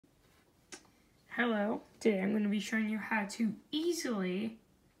Hello, today I'm going to be showing you how to easily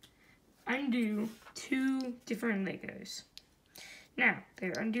undo two different Legos. Now,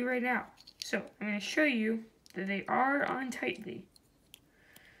 they're undue right now, so I'm going to show you that they are on tightly.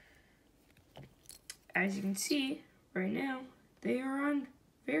 As you can see, right now, they are on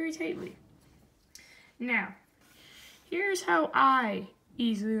very tightly. Now, here's how I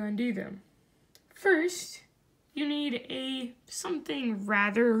easily undo them. First, you need something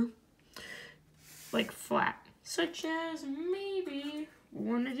rather flat, such as maybe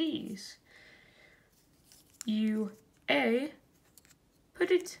one of these. You put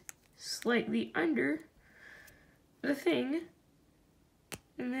it slightly under the thing,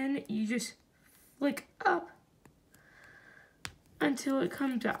 and then you just flick up until it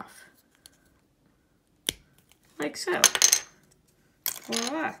comes off, like so.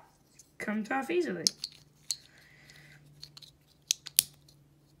 Voila, comes off easily.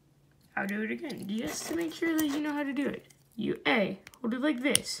 I'll do it again, just to make sure that you know how to do it. You hold it like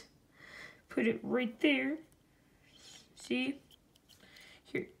this. Put it right there. See?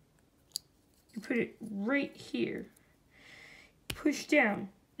 Here. You put it right here. Push down,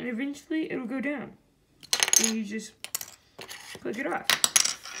 and eventually it'll go down. And you just click it off.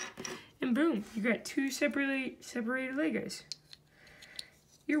 And boom, you got two separated Legos.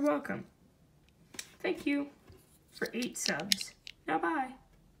 You're welcome. Thank you for 8 subs. Now bye.